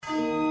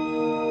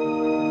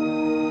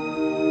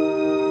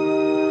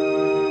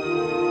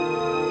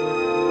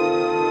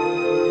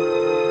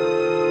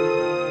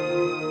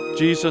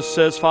Jesus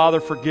says, Father,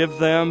 forgive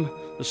them.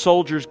 The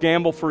soldiers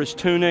gamble for his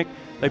tunic.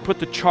 They put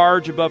the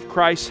charge above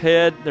Christ's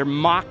head. They're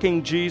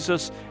mocking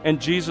Jesus.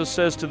 And Jesus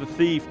says to the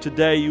thief,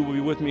 today you will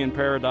be with me in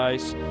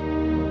paradise.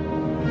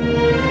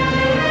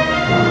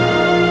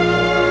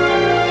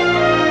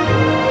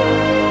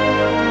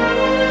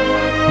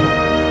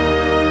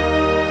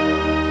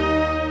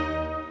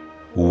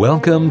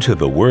 Welcome to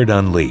The Word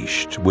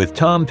Unleashed with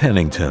Tom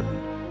Pennington.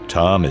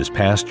 Tom is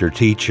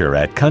pastor-teacher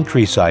at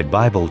Countryside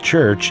Bible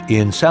Church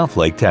in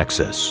Southlake,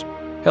 Texas.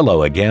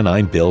 Hello again,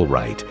 I'm Bill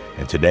Wright,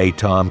 and today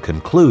Tom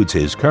concludes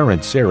his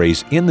current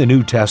series in the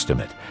New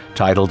Testament,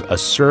 titled A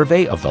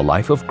Survey of the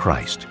Life of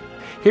Christ.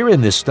 Here in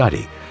this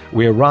study,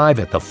 we arrive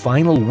at the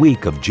final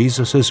week of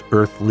Jesus'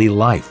 earthly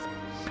life,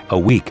 a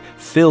week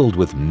filled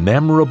with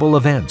memorable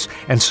events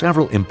and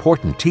several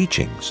important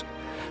teachings.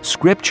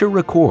 Scripture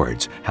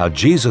records how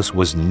Jesus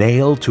was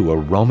nailed to a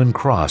Roman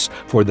cross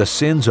for the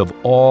sins of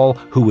all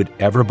who would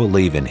ever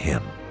believe in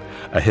him.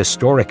 A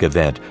historic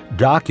event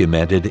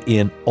documented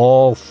in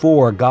all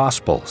four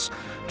Gospels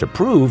to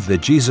prove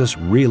that Jesus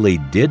really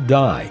did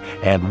die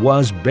and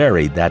was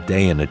buried that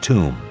day in a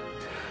tomb.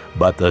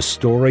 But the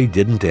story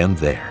didn't end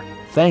there.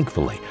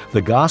 Thankfully,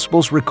 the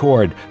Gospels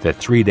record that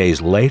 3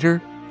 days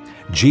later,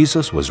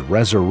 Jesus was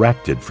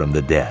resurrected from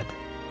the dead.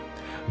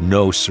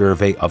 No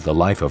survey of the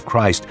life of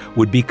Christ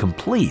would be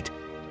complete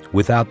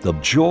without the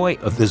joy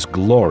of this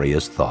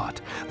glorious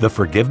thought, the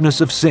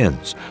forgiveness of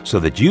sins, so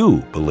that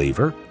you,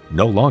 believer,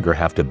 no longer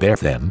have to bear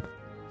them.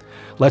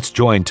 Let's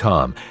join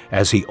Tom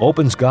as he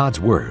opens God's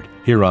Word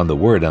here on The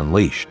Word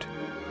Unleashed.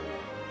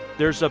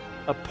 There's a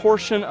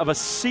portion of a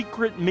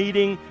secret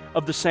meeting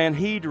of the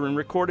Sanhedrin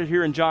recorded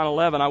here in John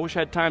 11. I wish I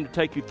had time to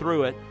take you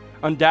through it.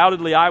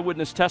 Undoubtedly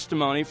eyewitness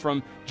testimony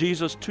from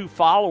Jesus' two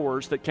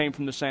followers that came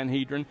from the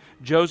Sanhedrin,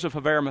 Joseph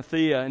of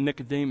Arimathea and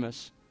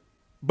Nicodemus.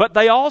 But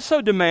they also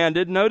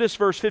demanded, notice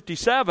verse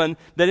 57,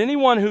 that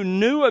anyone who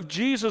knew of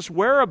Jesus'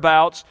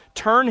 whereabouts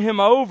turn him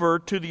over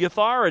to the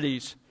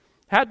authorities,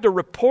 had to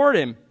report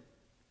him.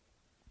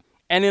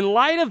 And in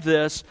light of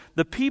this,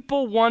 the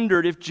people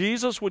wondered if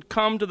Jesus would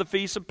come to the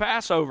feast of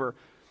Passover.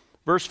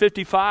 Verse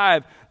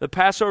 55, the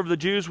Passover of the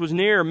Jews was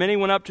near. Many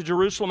went up to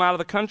Jerusalem out of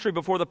the country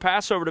before the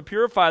Passover to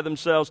purify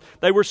themselves.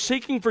 They were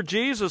seeking for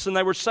Jesus, and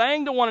they were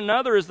saying to one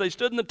another as they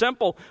stood in the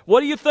temple, "What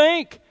do you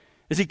think?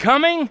 Is he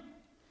coming?"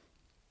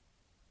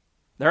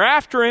 They're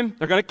after him.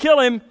 They're going to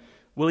kill him.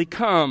 Will he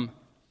come?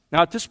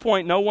 Now, at this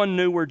point, no one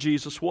knew where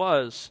Jesus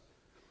was,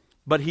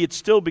 but he had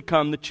still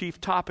become the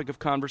chief topic of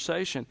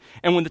conversation.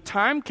 And when the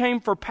time came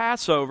for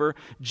Passover,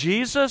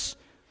 Jesus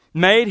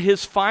made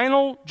his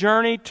final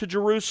journey to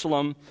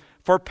Jerusalem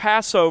for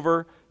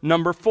Passover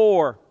number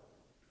 4,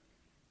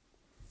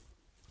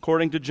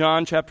 according to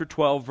John chapter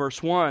 12,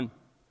 verse 1.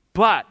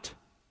 But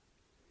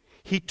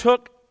he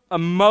took a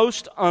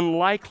most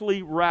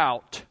unlikely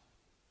route,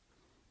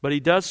 but he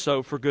does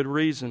so for good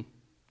reason.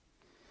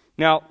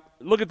 Now,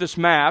 look at this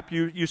map.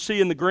 You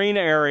see in the green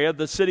area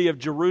the city of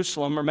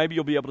Jerusalem, or maybe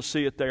you'll be able to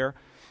see it there.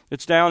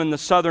 It's down in the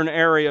southern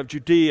area of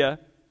Judea.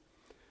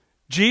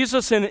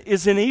 Jesus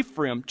is in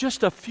Ephraim,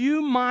 just a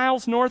few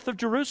miles north of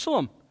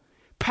Jerusalem.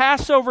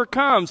 Passover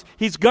comes.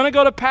 He's going to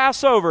go to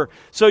Passover.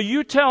 So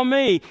you tell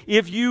me,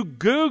 if you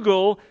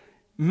Google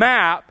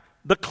map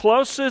the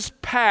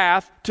closest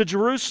path to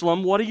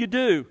Jerusalem, what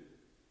do?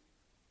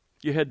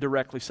 You head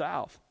directly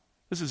south.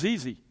 This is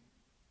easy.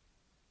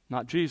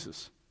 Not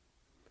Jesus.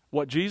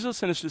 What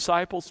Jesus and his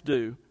disciples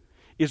do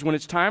is when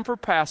it's time for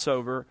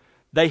Passover,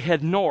 they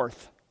head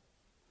north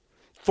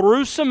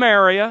through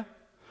Samaria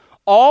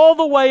all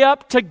the way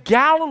up to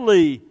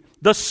Galilee,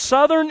 the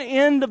southern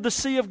end of the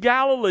Sea of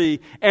Galilee,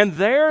 and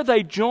there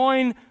they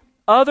join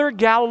other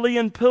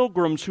Galilean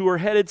pilgrims who are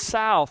headed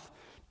south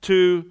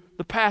to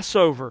the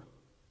Passover.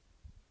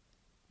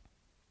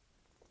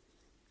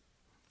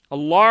 A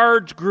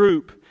large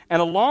group.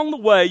 And along the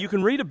way, you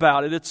can read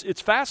about it. It's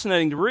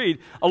fascinating to read.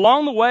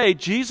 Along the way,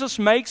 Jesus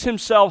makes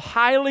himself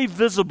highly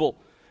visible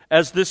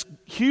as this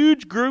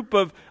huge group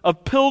of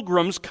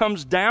pilgrims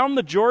comes down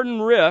the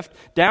Jordan Rift,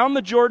 down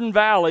the Jordan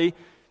Valley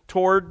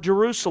toward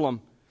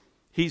Jerusalem.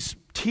 He's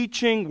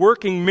teaching,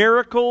 working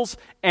miracles,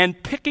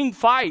 and picking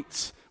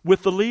fights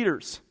with the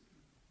leaders.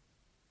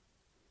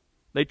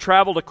 They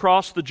traveled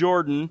across the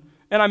Jordan,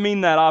 and I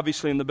mean that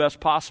obviously in the best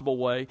possible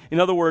way. In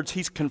other words,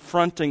 he's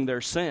confronting their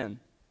sin.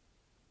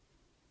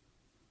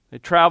 They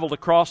traveled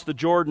across the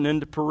Jordan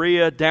into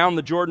Perea, down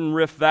the Jordan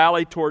Rift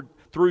Valley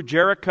through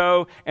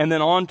Jericho, and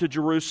then on to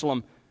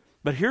Jerusalem.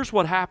 But here's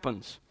what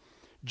happens.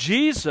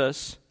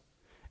 Jesus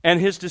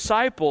and his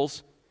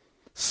disciples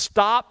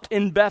stopped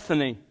in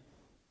Bethany.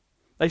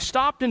 They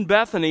stopped in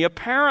Bethany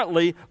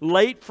apparently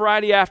late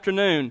Friday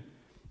afternoon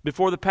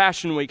before the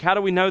Passion Week. How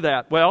do we know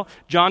that? Well,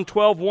 John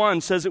 12:1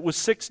 says it was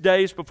 6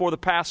 days before the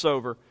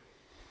Passover.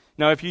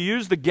 Now, if you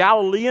use the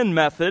Galilean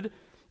method,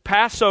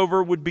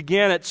 Passover would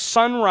begin at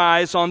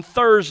sunrise on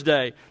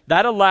Thursday.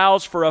 That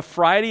allows for a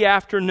Friday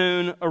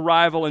afternoon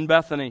arrival in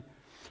Bethany.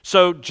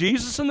 So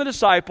Jesus and the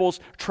disciples,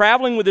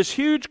 traveling with this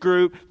huge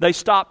group, they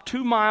stopped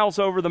 2 miles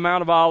over the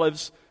Mount of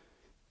Olives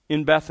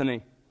in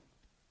Bethany.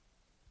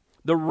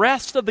 The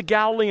rest of the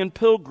Galilean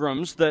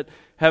pilgrims that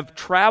have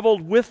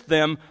traveled with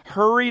them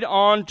hurried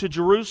on to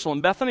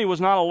Jerusalem. Bethany was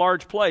not a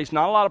large place,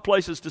 not a lot of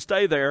places to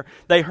stay there.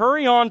 They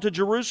hurry on to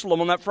Jerusalem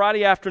on that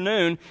Friday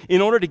afternoon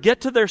in order to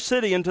get to their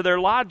city and to their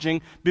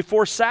lodging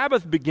before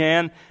Sabbath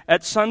began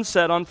at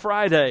sunset on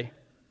Friday.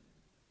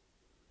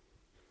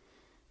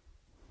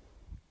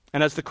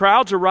 And as the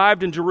crowds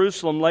arrived in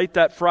Jerusalem late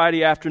that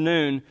Friday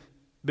afternoon,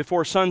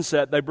 before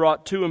sunset, they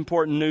brought two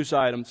important news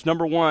items.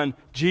 Number one,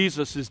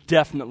 Jesus is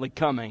definitely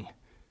coming.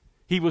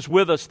 He was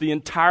with us the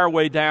entire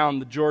way down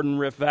the Jordan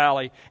Rift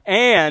Valley.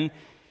 And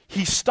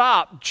he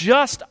stopped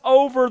just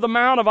over the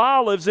Mount of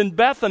Olives in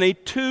Bethany,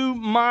 2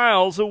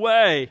 miles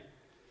away.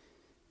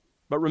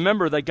 But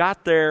remember, they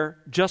got there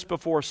just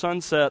before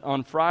sunset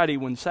on Friday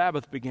when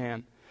Sabbath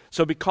began.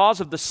 So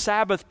because of the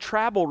Sabbath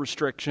travel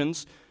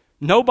restrictions,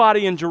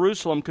 nobody in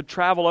Jerusalem could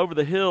travel over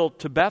the hill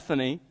to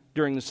Bethany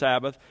during the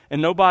Sabbath,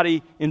 and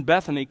nobody in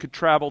Bethany could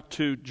travel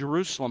to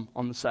Jerusalem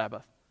on the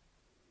Sabbath.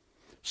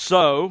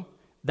 So,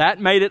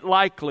 that made it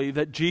likely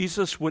that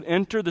Jesus would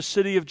enter the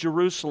city of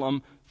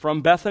Jerusalem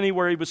from Bethany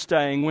where he was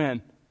staying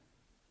when?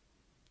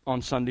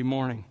 On Sunday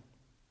morning.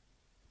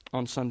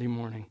 On Sunday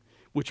morning.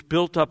 Which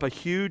built up a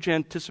huge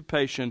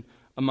anticipation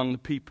among the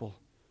people.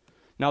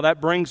 Now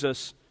that brings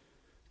us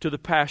to the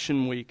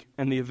Passion Week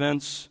and the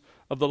events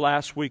of the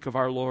last week of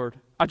our Lord.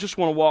 I just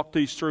want to walk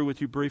these through with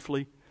you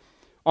briefly.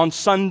 On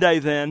Sunday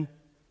then,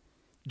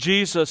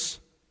 Jesus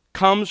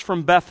comes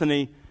from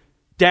Bethany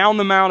down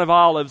the Mount of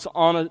Olives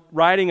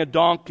riding a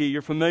donkey.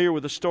 You're familiar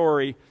with the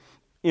story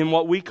in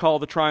what we call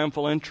the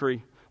triumphal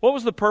entry. What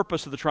was the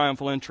purpose of the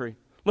triumphal entry?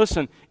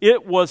 Listen,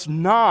 it was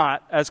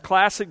not, as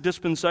classic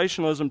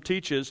dispensationalism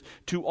teaches,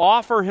 to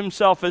offer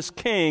himself as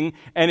king,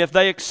 and if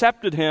they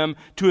accepted him,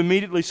 to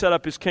immediately set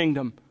up his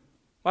kingdom.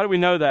 Why do we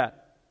know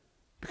that?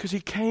 Because he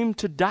came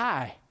to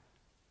die.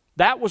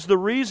 That was the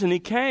reason he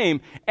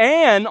came.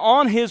 And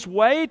on his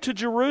way to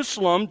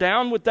Jerusalem,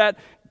 down with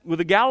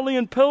the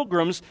Galilean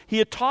pilgrims, he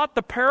had taught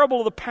the parable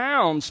of the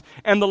pounds.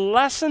 And the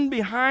lesson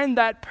behind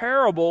that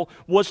parable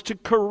was to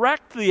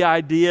correct the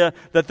idea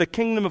that the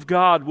kingdom of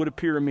God would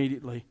appear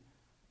immediately.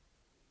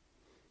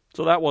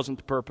 So that wasn't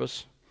the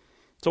purpose.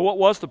 So what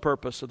was the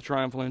purpose of the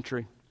triumphal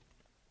entry?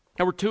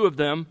 There were two of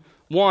them.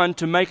 One,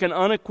 to make an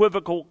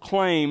unequivocal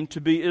claim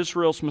to be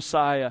Israel's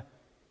Messiah.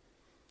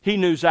 He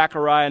knew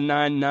Zechariah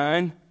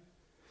 9:9.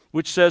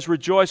 Which says,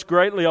 "Rejoice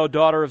greatly, O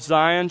daughter of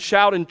Zion.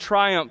 Shout in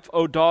triumph,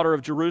 O daughter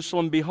of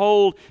Jerusalem.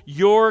 Behold,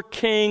 your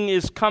king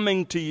is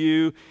coming to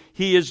you.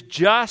 He is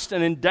just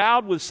and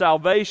endowed with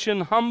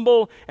salvation,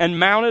 humble and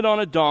mounted on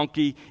a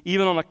donkey,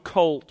 even on a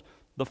colt,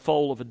 the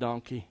foal of a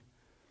donkey."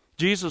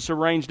 Jesus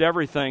arranged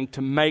everything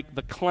to make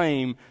the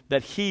claim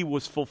that he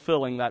was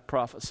fulfilling that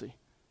prophecy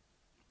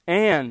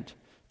and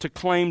to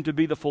claim to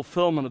be the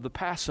fulfillment of the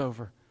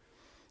Passover.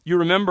 You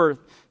remember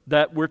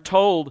that we're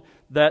told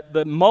that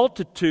the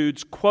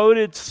multitudes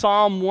quoted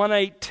Psalm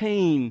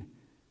 118.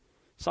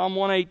 Psalm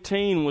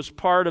 118 was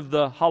part of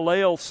the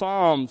Hallel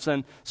Psalms,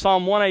 and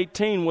Psalm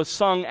 118 was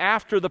sung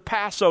after the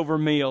Passover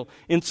meal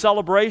in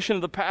celebration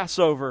of the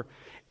Passover.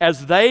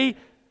 As they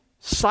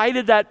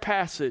cited that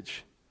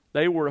passage,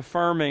 they were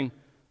affirming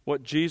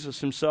what Jesus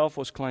himself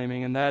was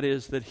claiming, and that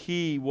is that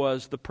he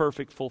was the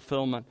perfect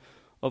fulfillment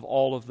of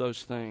all of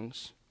those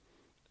things.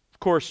 Of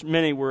course,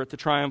 many were at the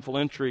triumphal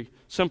entry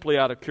simply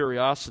out of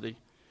curiosity.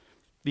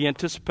 The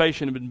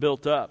anticipation had been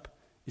built up.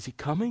 Is he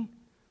coming?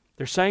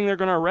 They're saying they're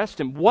going to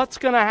arrest him. What's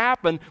going to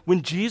happen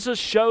when Jesus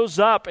shows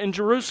up in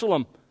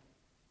Jerusalem?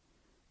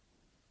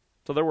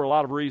 So there were a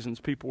lot of reasons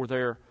people were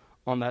there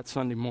on that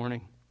Sunday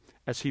morning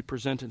as he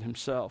presented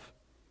himself.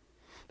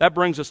 That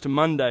brings us to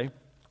Monday.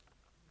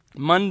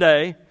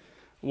 Monday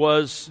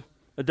was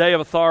a day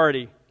of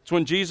authority. It's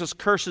when Jesus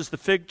curses the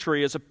fig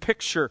tree as a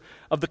picture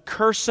of the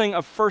cursing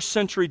of first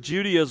century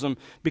Judaism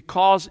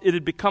because it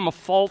had become a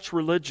false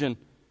religion.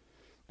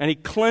 And he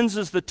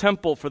cleanses the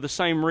temple for the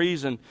same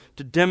reason,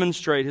 to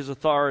demonstrate his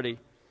authority.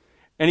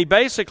 And he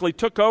basically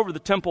took over the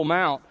Temple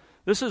Mount.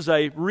 This is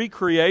a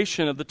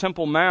recreation of the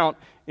Temple Mount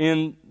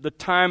in the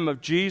time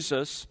of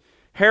Jesus.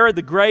 Herod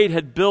the Great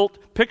had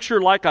built, picture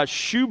like a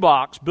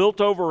shoebox built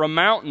over a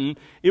mountain.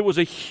 It was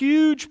a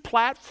huge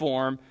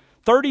platform,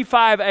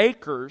 35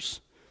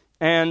 acres,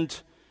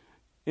 and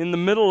in the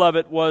middle of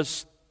it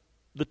was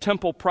the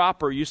temple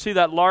proper. You see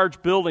that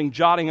large building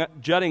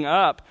jutting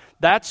up.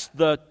 That's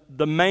the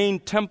main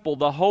temple.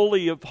 The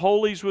Holy of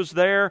Holies was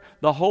there,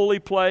 the holy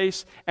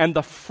place, and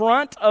the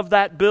front of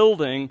that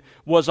building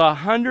was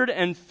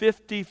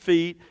 150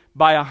 feet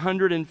by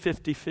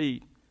 150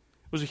 feet.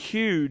 It was a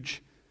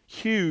huge,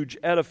 huge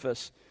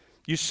edifice.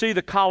 You see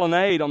the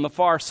colonnade on the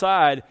far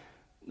side.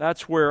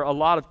 That's where a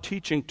lot of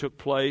teaching took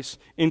place,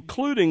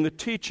 including the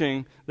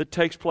teaching that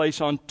takes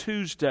place on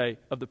Tuesday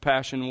of the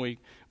Passion Week,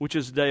 which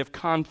is a day of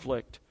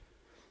conflict.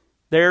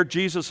 There,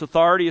 Jesus'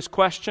 authority is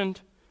questioned.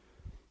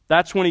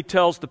 That's when he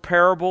tells the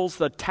parables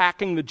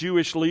attacking the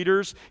Jewish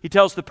leaders. He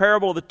tells the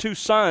parable of the two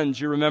sons,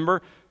 you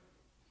remember,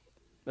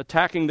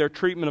 attacking their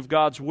treatment of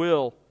God's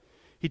will.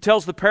 He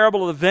tells the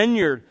parable of the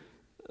vineyard,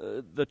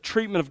 the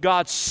treatment of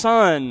God's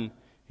son.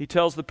 He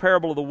tells the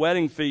parable of the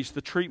wedding feast, the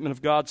treatment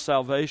of God's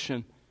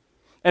salvation.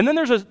 And then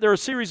there are a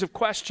series of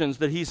questions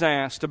that he's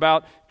asked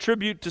about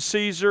tribute to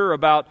Caesar,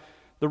 about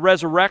the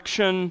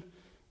resurrection,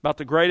 about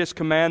the greatest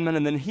commandment,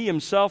 and then he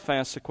himself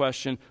asks the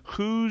question,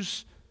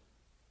 whose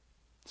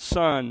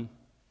son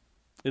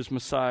is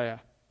Messiah?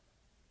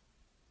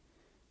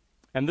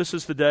 And this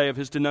is the day of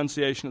his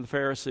denunciation of the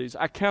Pharisees.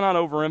 I cannot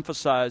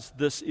overemphasize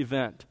this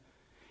event.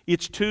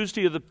 It's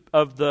Tuesday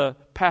of the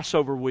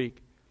Passover week.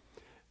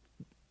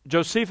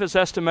 Josephus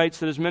estimates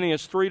that as many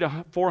as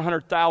 300,000 to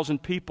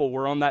 400,000 people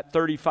were on that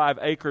 35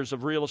 acres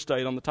of real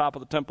estate on the top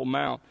of the Temple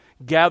Mount,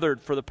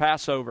 gathered for the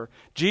Passover.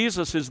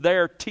 Jesus is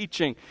there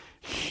teaching.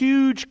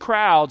 Huge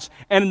crowds,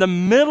 and in the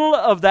middle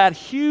of that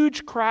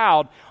huge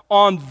crowd,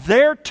 on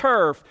their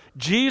turf,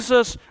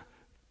 Jesus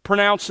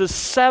pronounces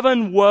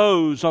 7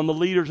 woes on the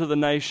leaders of the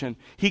nation.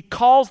 He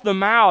calls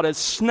them out as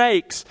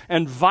snakes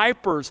and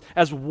vipers,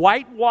 as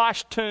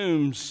whitewashed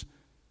tombs.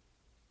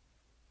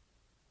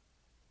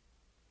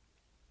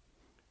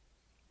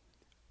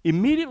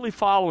 Immediately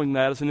following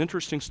that is an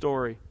interesting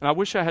story, and I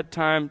wish I had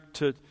time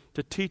to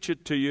teach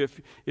it to you.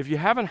 If you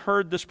haven't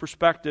heard this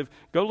perspective,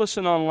 go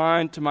listen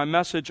online to my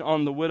message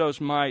on the widow's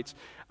mites.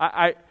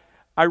 I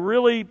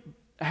really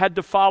had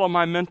to follow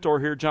my mentor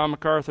here, John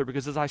MacArthur,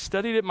 because as I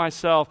studied it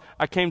myself,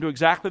 I came to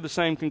exactly the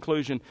same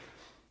conclusion.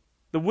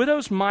 The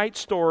widow's mite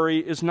story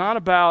is not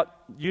about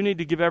you need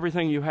to give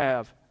everything you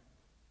have.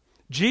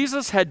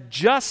 Jesus had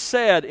just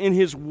said in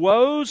his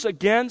woes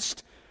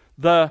against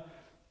the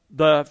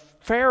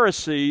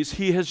Pharisees,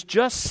 he has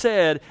just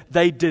said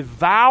they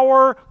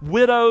devour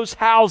widows'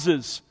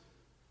 houses.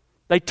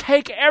 They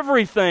take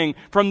everything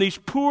from these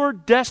poor,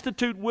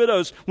 destitute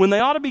widows when they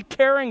ought to be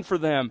caring for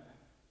them.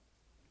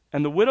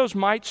 And the widow's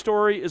mite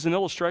story is an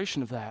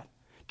illustration of that.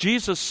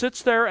 Jesus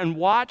sits there and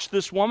watches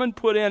this woman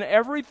put in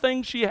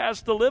everything she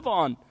has to live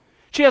on.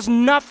 She has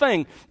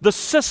nothing. The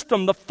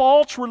system, the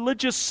false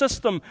religious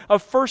system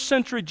of first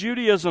century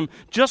Judaism,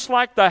 just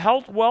like the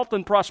health, wealth,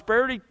 and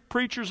prosperity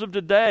preachers of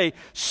today,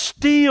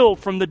 steal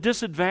from the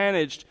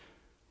disadvantaged,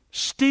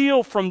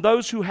 steal from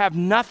those who have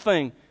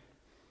nothing.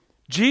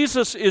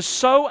 Jesus is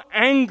so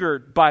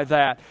angered by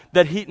that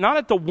he, not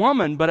at the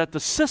woman, but at the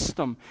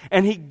system.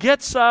 And he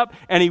gets up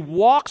and he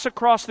walks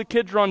across the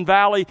Kidron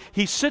Valley.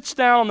 He sits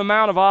down on the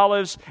Mount of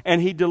Olives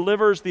and he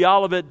delivers the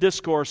Olivet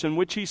Discourse, in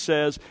which he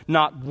says,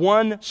 not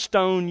one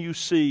stone you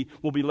see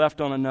will be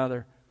left on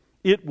another.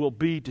 It will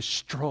be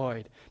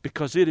destroyed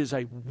because it is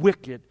a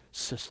wicked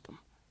system.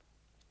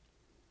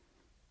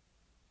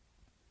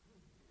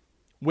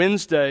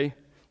 Wednesday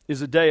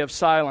is a day of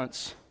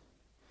silence.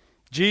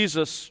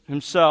 Jesus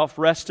himself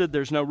rested.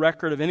 There's no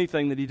record of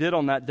anything that he did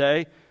on that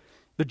day.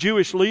 The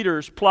Jewish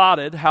leaders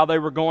plotted how they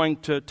were going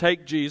to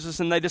take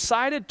Jesus, and they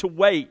decided to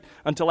wait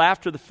until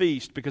after the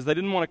feast because they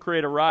didn't want to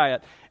create a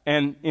riot.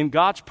 And in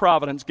God's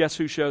providence, guess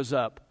who shows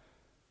up?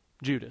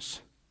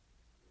 Judas.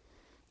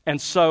 And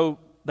so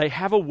they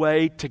have a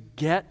way to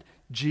get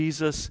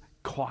Jesus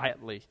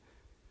quietly.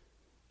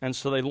 And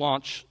so they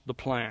launch the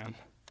plan.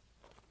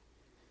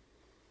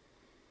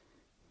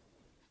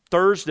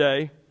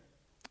 Thursday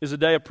is a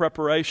day of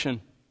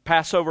preparation.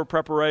 Passover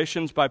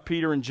preparations by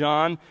Peter and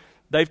John.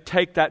 They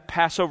take that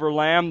Passover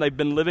lamb they've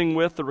been living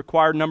with the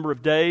required number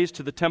of days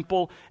to the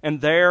temple,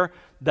 and there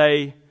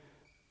they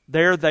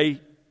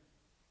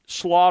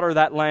slaughter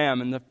that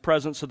lamb in the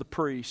presence of the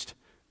priest.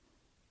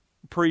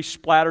 The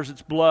priest splatters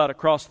its blood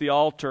across the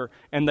altar,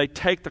 and they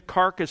take the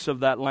carcass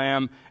of that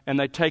lamb and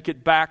they take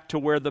it back to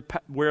where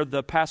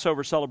the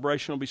Passover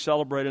celebration will be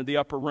celebrated in the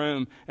upper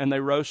room, and they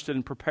roast it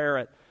and prepare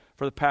it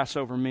for the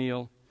Passover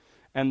meal.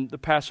 And the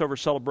Passover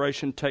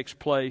celebration takes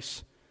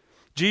place.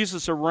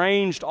 Jesus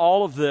arranged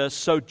all of this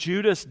so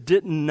Judas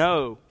didn't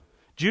know.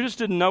 Judas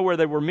didn't know where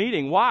they were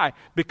meeting. Why?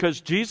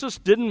 Because Jesus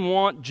didn't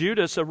want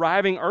Judas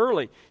arriving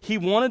early. He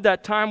wanted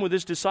that time with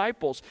his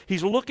disciples.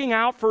 He's looking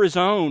out for his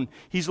own.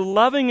 He's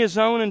loving his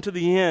own into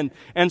the end.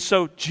 And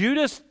so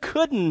Judas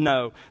couldn't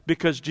know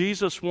because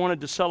Jesus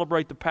wanted to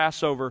celebrate the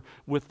Passover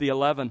with the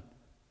 11.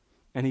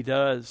 And he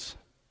does.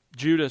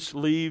 Judas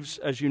leaves,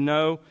 as you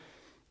know,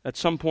 at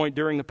some point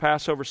during the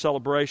Passover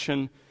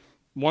celebration.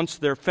 Once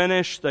they're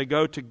finished, they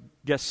go to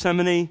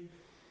Gethsemane.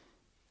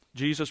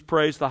 Jesus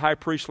prays the high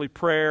priestly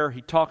prayer.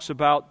 He talks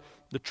about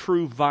the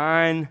true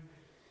vine.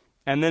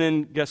 And then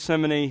in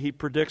Gethsemane, he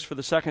predicts for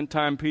the second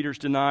time Peter's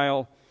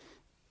denial,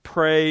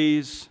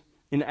 prays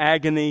in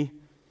agony,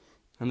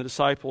 and the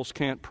disciples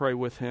can't pray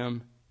with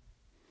him.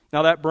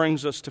 Now that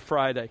brings us to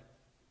Friday,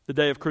 the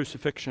day of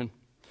crucifixion.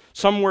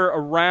 Somewhere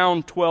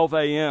around 12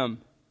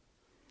 a.m.,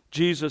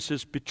 Jesus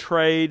is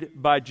betrayed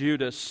by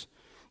Judas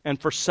and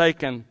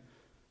forsaken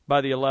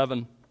by the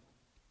 11.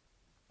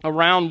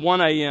 Around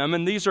 1 a.m.,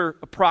 and these are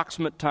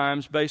approximate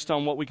times based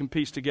on what we can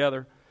piece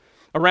together.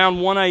 Around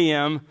 1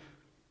 a.m.,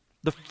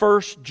 the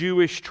first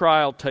Jewish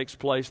trial takes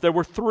place. There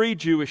were 3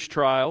 Jewish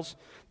trials.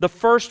 The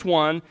first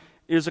one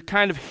is a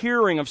kind of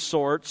hearing of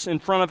sorts in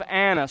front of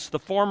Annas, the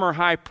former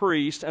high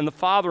priest and the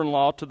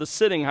father-in-law to the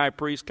sitting high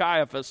priest,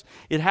 Caiaphas.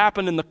 It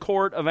happened in the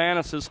court of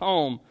Annas'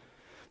 home.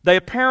 They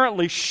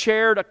apparently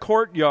shared a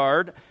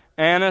courtyard,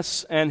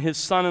 Annas and his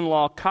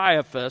son-in-law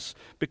Caiaphas,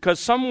 because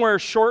somewhere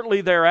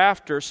shortly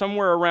thereafter,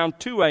 somewhere around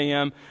 2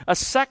 a.m., a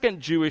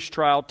second Jewish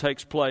trial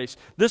takes place.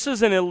 This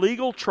is an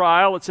illegal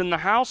trial. It's in the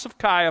house of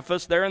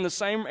Caiaphas. They're in the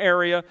same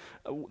area,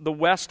 the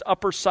west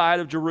upper side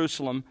of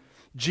Jerusalem.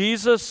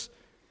 Jesus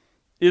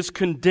is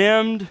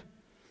condemned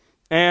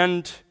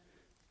and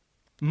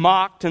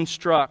mocked and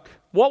struck.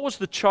 What was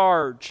the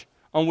charge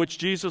on which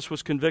Jesus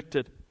was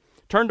convicted?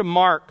 Turn to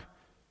Mark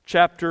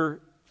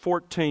chapter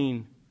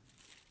 14.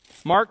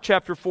 Mark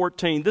chapter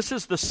 14. This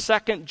is the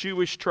second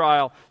Jewish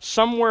trial,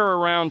 somewhere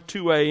around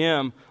 2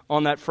 a.m.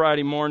 on that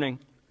Friday morning.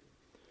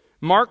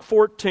 Mark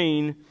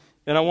 14,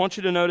 and I want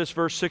you to notice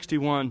verse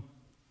 61.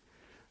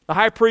 The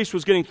high priest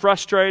was getting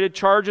frustrated.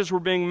 Charges were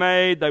being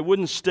made. They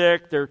wouldn't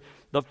stick.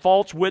 The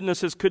false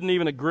witnesses couldn't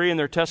even agree in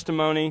their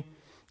testimony.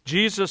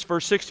 Jesus,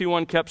 verse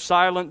 61, kept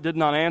silent, did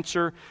not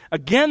answer.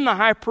 Again, the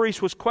high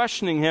priest was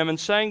questioning him and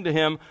saying to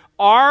him,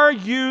 "Are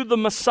you the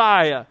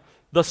Messiah,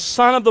 the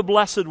Son of the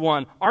Blessed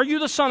One? Are you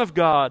the Son of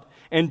God?"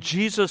 And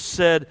Jesus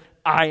said,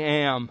 "I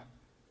am.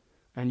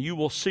 And you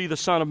will see the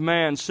Son of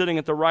Man sitting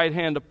at the right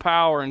hand of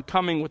power and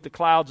coming with the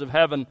clouds of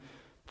heaven."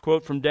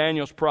 Quote from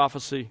Daniel's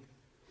prophecy.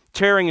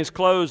 Tearing his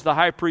clothes, the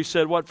high priest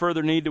said, "What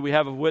further need do we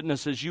have of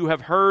witnesses? You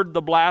have heard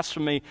the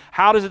blasphemy.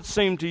 How does it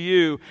seem to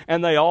you?"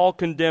 And they all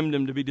condemned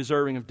him to be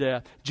deserving of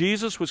death.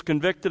 Jesus was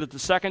convicted at the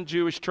second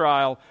Jewish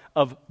trial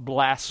of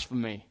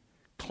blasphemy,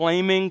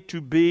 claiming to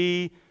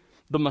be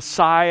the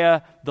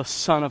Messiah, the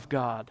Son of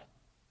God.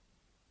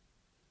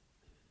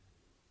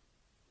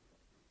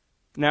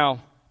 Now,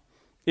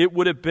 it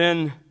would have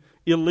been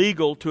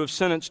illegal to have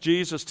sentenced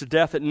Jesus to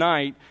death at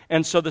night,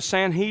 and so the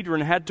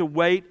Sanhedrin had to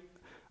wait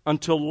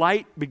until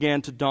light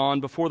began to dawn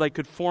before they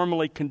could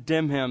formally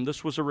condemn him.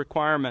 This was a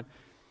requirement.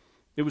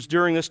 It was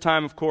during this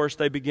time, of course,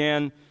 they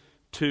began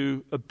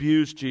to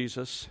abuse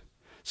Jesus.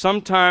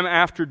 Sometime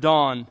after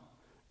dawn,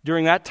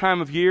 during that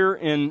time of year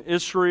in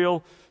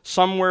Israel,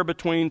 somewhere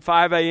between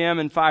 5 a.m.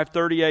 and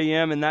 5:30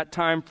 a.m. in that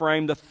time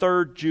frame, the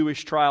third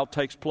Jewish trial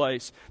takes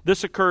place.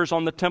 This occurs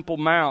on the Temple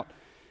Mount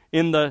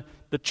in the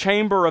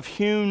chamber of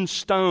hewn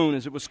stone,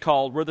 as it was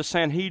called, where the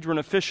Sanhedrin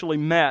officially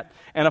met,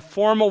 and a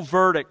formal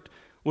verdict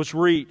was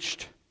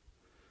reached.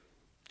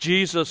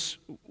 Jesus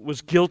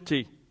was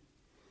guilty.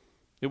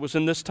 It was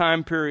in this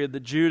time period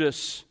that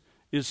Judas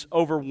is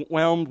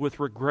overwhelmed with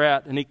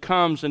regret, and he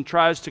comes and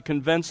tries to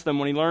convince them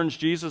when he learns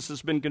Jesus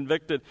has been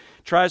convicted,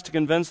 tries to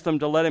convince them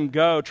to let him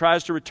go,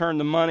 tries to return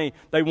the money.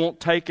 They won't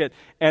take it.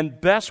 And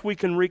best we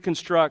can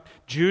reconstruct,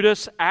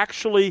 Judas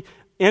actually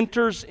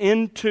enters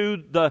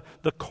into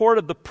the court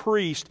of the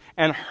priest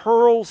and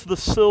hurls the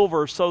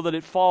silver so that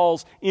it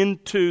falls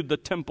into the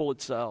temple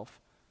itself.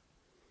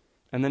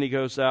 And then he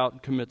goes out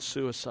and commits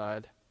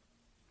suicide.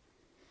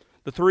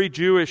 The 3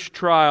 Jewish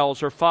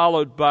trials are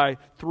followed by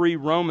 3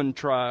 Roman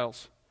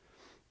trials.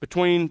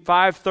 Between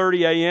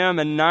 5:30 a.m.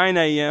 and 9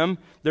 a.m.,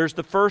 there's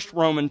the first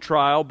Roman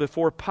trial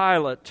before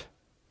Pilate.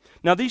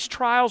 Now, these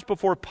trials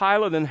before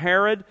Pilate and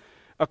Herod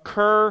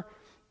occur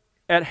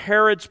at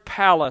Herod's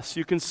palace.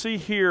 You can see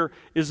here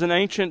is an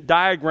ancient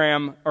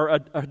diagram, or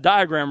a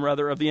diagram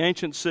rather, of the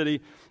ancient city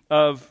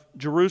of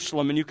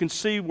Jerusalem. And you can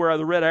see where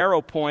the red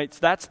arrow points.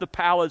 That's the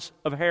palace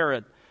of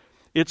Herod.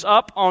 It's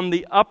up on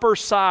the upper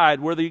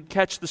side where you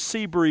catch the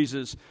sea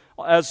breezes.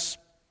 As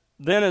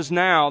then as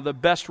now, the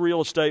best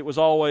real estate was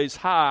always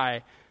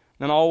high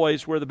and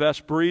always where the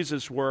best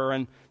breezes were.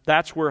 And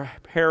that's where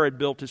Herod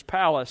built his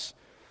palace.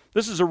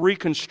 This is a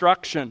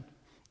reconstruction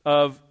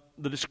of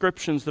the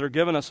descriptions that are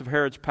given us of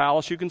Herod's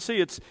palace. You can see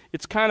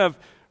it's kind of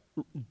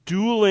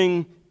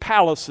dueling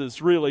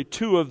palaces, really,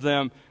 2 of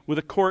them with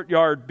a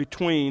courtyard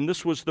between.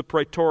 This was the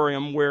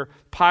Praetorium where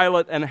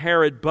Pilate and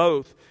Herod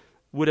both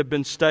would have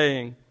been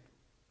staying.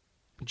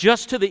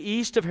 Just to the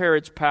east of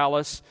Herod's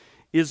palace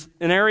is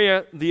an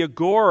area, the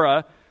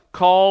Agora,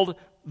 called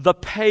the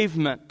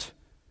Pavement.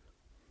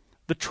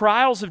 The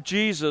trials of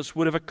Jesus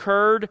would have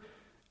occurred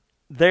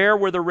there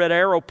where the red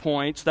arrow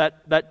points,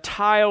 that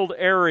tiled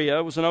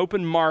area was an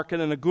open market,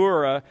 an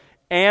Agora,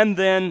 and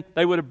then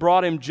they would have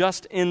brought him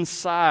just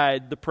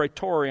inside the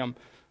Praetorium,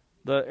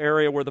 the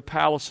area where the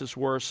palaces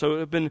were. So it would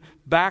have been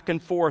back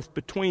and forth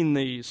between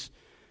these.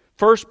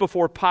 First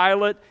before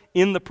Pilate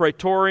in the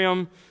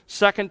Praetorium,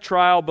 second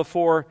trial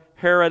before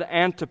Herod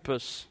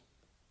Antipas.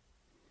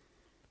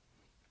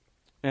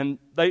 And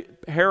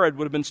Herod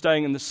would have been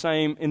staying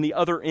in the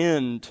other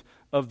end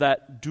of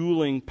that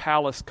dueling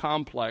palace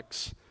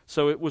complex.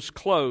 So it was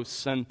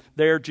close, and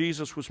there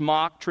Jesus was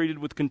mocked, treated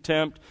with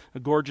contempt. A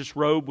gorgeous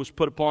robe was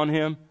put upon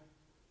him.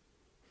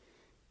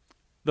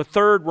 The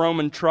third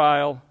Roman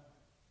trial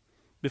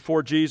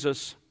before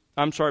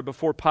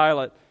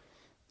Pilate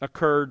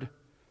occurred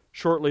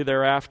shortly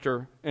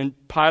thereafter.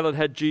 And Pilate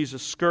had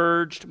Jesus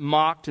scourged,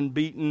 mocked, and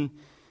beaten,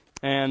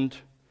 and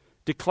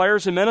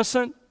declares him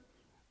innocent,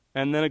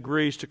 and then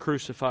agrees to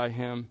crucify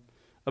him.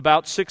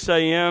 About 6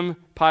 a.m.,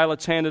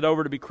 Pilate's handed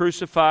over to be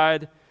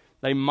crucified.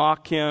 They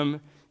mock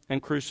him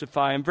and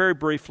crucify him. Very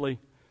briefly,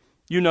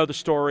 you know the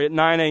story. At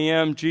 9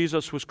 a.m.,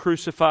 Jesus was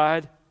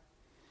crucified.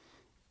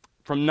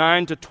 From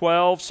 9 to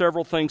 12,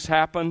 several things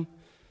happen.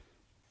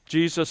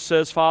 Jesus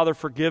says, Father,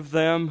 forgive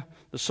them.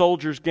 The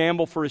soldiers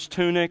gamble for his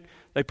tunic.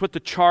 They put the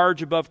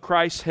charge above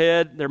Christ's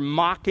head. They're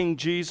mocking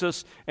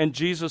Jesus. And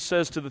Jesus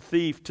says to the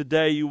thief,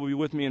 today you will be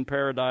with me in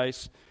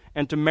paradise.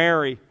 And to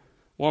Mary,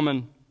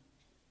 woman,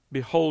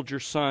 behold your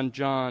son,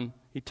 John.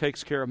 He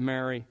takes care of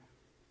Mary.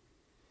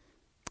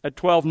 At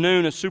 12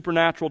 noon, a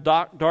supernatural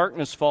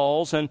darkness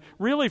falls. And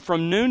really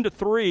from noon to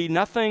 3,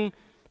 nothing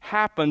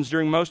happens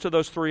during most of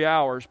those 3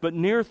 hours. But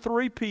near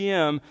 3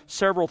 p.m.,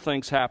 several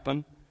things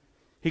happen.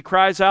 He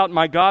cries out,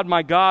 my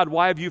God,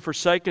 why have you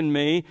forsaken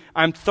me?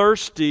 I'm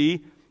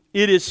thirsty.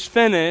 It is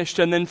finished.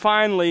 And then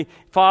finally,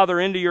 Father,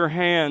 into your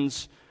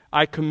hands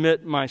I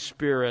commit my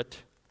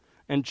spirit.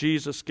 And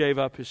Jesus gave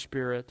up his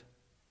spirit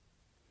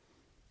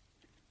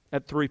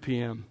at 3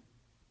 p.m.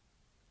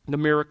 The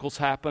miracles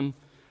happen.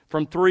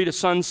 From 3 to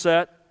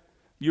sunset,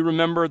 you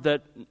remember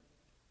that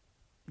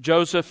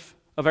Joseph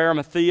of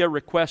Arimathea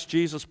requests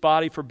Jesus'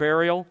 body for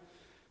burial.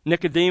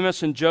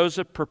 Nicodemus and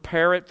Joseph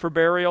prepare it for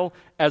burial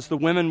as the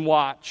women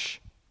watch.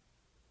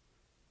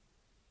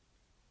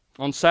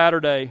 On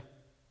Saturday,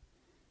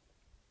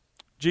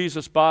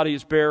 Jesus' body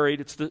is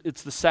buried.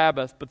 It's the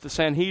Sabbath, but the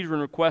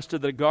Sanhedrin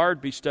requested that a guard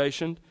be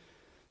stationed.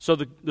 So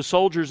the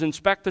soldiers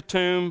inspect the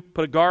tomb,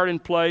 put a guard in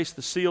place,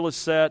 the seal is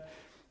set,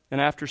 and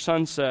after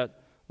sunset,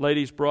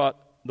 ladies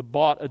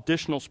bought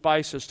additional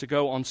spices to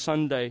go on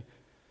Sunday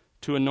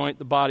to anoint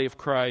the body of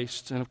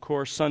Christ. And of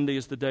course, Sunday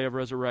is the day of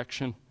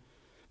resurrection.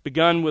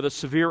 Begun with a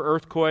severe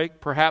earthquake,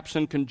 perhaps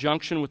in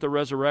conjunction with the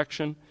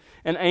resurrection.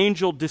 An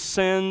angel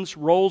descends,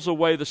 rolls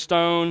away the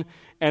stone,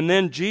 and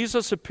then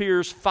Jesus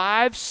appears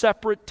 5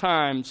 separate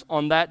times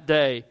on that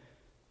day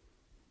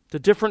to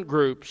different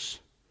groups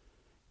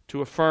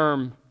to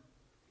affirm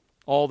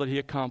all that he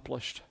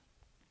accomplished.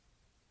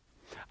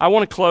 I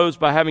want to close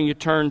by having you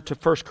turn to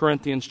 1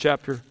 Corinthians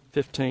chapter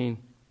 15.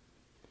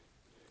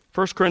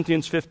 1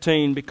 Corinthians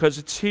 15, because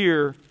it's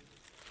here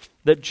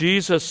that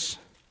Jesus'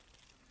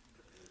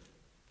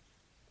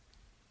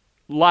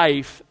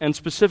 life, and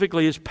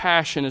specifically his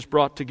passion, is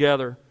brought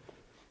together.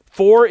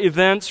 4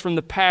 events from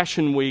the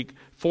Passion Week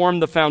form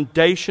the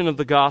foundation of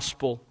the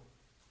gospel.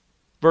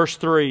 Verse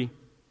 3,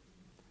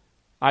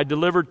 I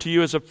delivered to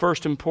you as of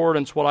first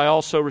importance what I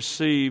also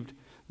received,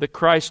 that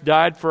Christ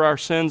died for our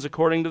sins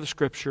according to the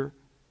Scripture,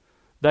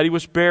 that he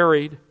was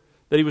buried,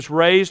 that he was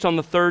raised on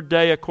the 3rd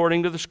day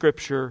according to the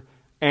Scripture,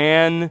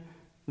 and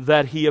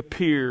that he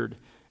appeared.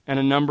 And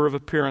a number of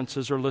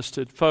appearances are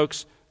listed.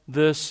 Folks,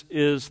 this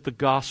is the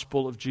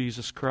gospel of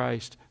Jesus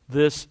Christ.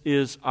 This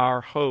is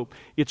our hope.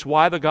 It's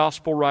why the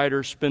gospel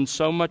writers spend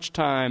so much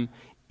time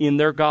in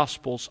their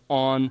gospels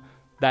on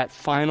that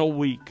final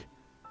week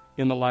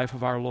in the life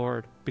of our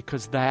Lord,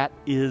 because that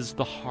is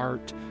the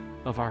heart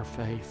of our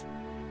faith.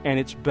 And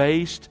it's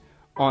based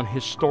on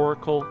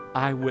historical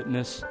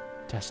eyewitness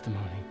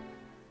testimony.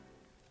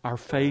 Our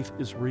faith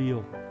is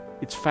real.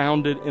 It's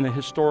founded in a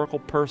historical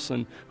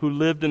person who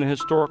lived in a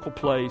historical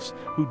place,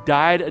 who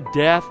died a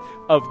death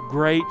of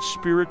great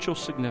spiritual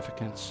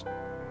significance,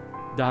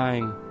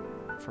 dying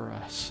for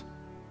us.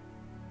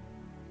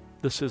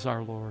 This is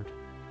our Lord.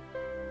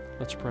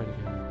 Let's pray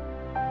together.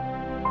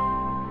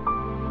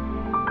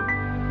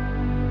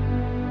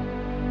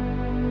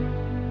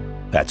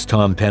 That's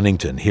Tom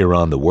Pennington here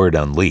on The Word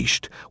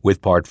Unleashed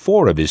with part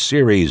 4 of his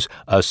series,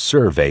 A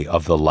Survey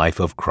of the Life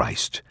of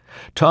Christ.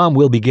 Tom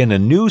will begin a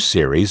new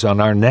series on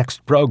our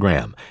next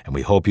program, and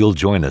we hope you'll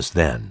join us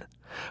then.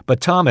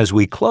 But Tom, as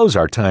we close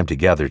our time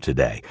together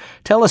today,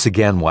 tell us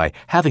again why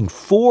having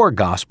 4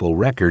 gospel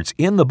records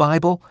in the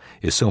Bible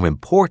is so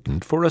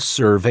important for a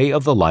survey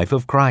of the life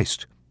of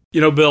Christ.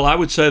 You know, Bill, I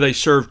would say they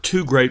serve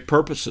 2 great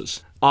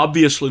purposes.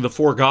 Obviously, the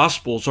 4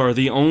 Gospels are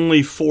the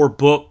only 4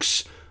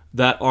 books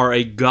that are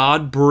a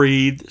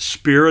God-breathed,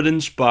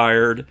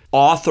 Spirit-inspired,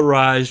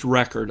 authorized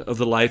record of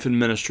the life and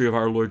ministry of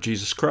our Lord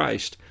Jesus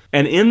Christ.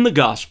 And in the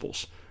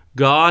Gospels,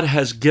 God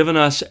has given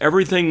us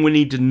everything we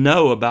need to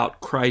know about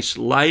Christ's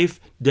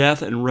life,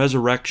 death, and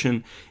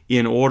resurrection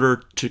in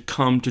order to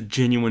come to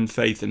genuine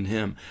faith in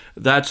Him.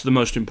 That's the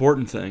most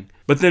important thing.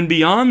 But then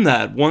beyond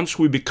that, once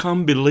we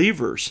become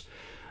believers,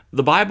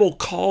 the Bible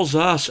calls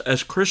us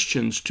as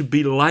Christians to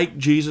be like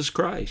Jesus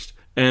Christ.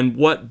 And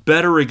what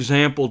better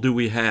example do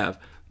we have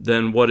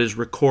than what is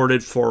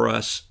recorded for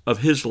us of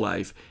His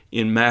life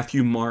in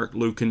Matthew, Mark,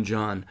 Luke, and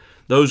John?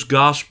 Those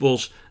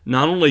Gospels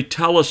not only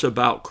tell us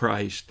about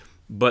Christ,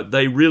 but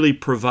they really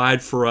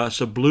provide for us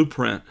a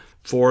blueprint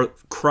for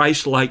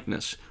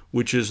Christ-likeness,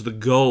 which is the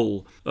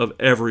goal of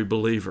every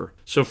believer.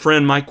 So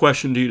friend, my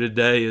question to you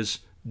today is,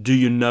 do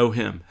you know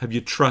Him? Have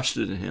you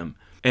trusted in Him?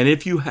 And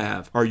if you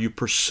have, are you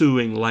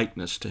pursuing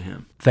likeness to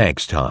Him?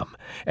 Thanks, Tom.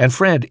 And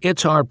friend,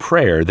 it's our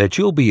prayer that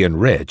you'll be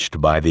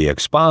enriched by the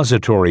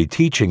expository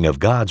teaching of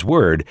God's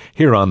Word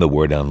here on The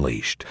Word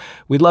Unleashed.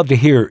 We'd love to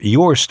hear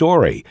your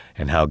story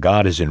and how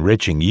God is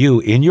enriching you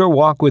in your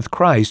walk with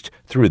Christ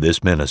through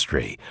this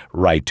ministry.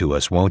 Write to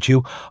us, won't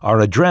you? Our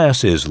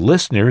address is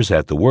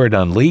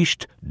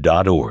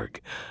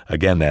listeners@thewordunleashed.org.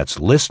 Again, that's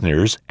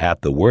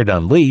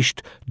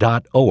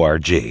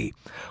listeners@thewordunleashed.org.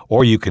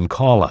 Or you can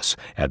call us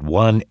at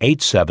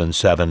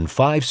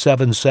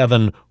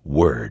 1-877-577-1037.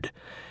 Word.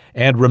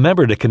 And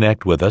remember to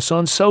connect with us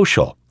on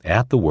social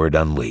at The Word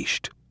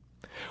Unleashed.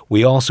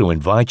 We also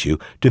invite you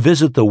to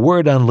visit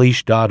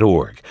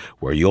thewordunleashed.org,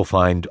 where you'll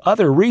find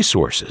other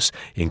resources,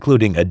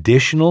 including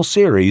additional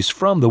series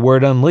from The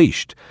Word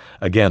Unleashed.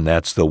 Again,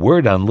 that's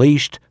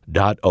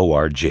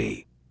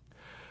thewordunleashed.org.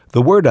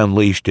 The Word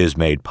Unleashed is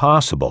made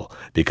possible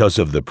because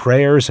of the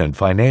prayers and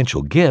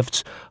financial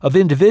gifts of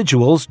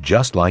individuals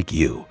just like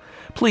you.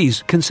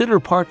 Please consider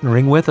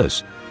partnering with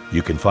us.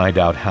 You can find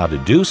out how to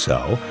do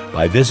so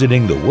by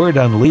visiting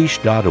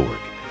thewordunleashed.org.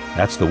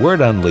 That's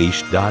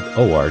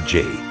thewordunleashed.org.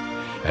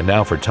 And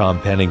now for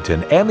Tom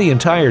Pennington and the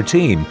entire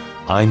team,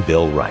 I'm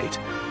Bill Wright.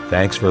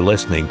 Thanks for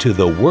listening to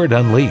The Word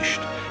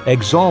Unleashed,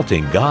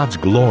 exalting God's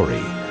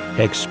glory,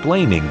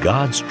 explaining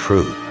God's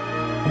truth.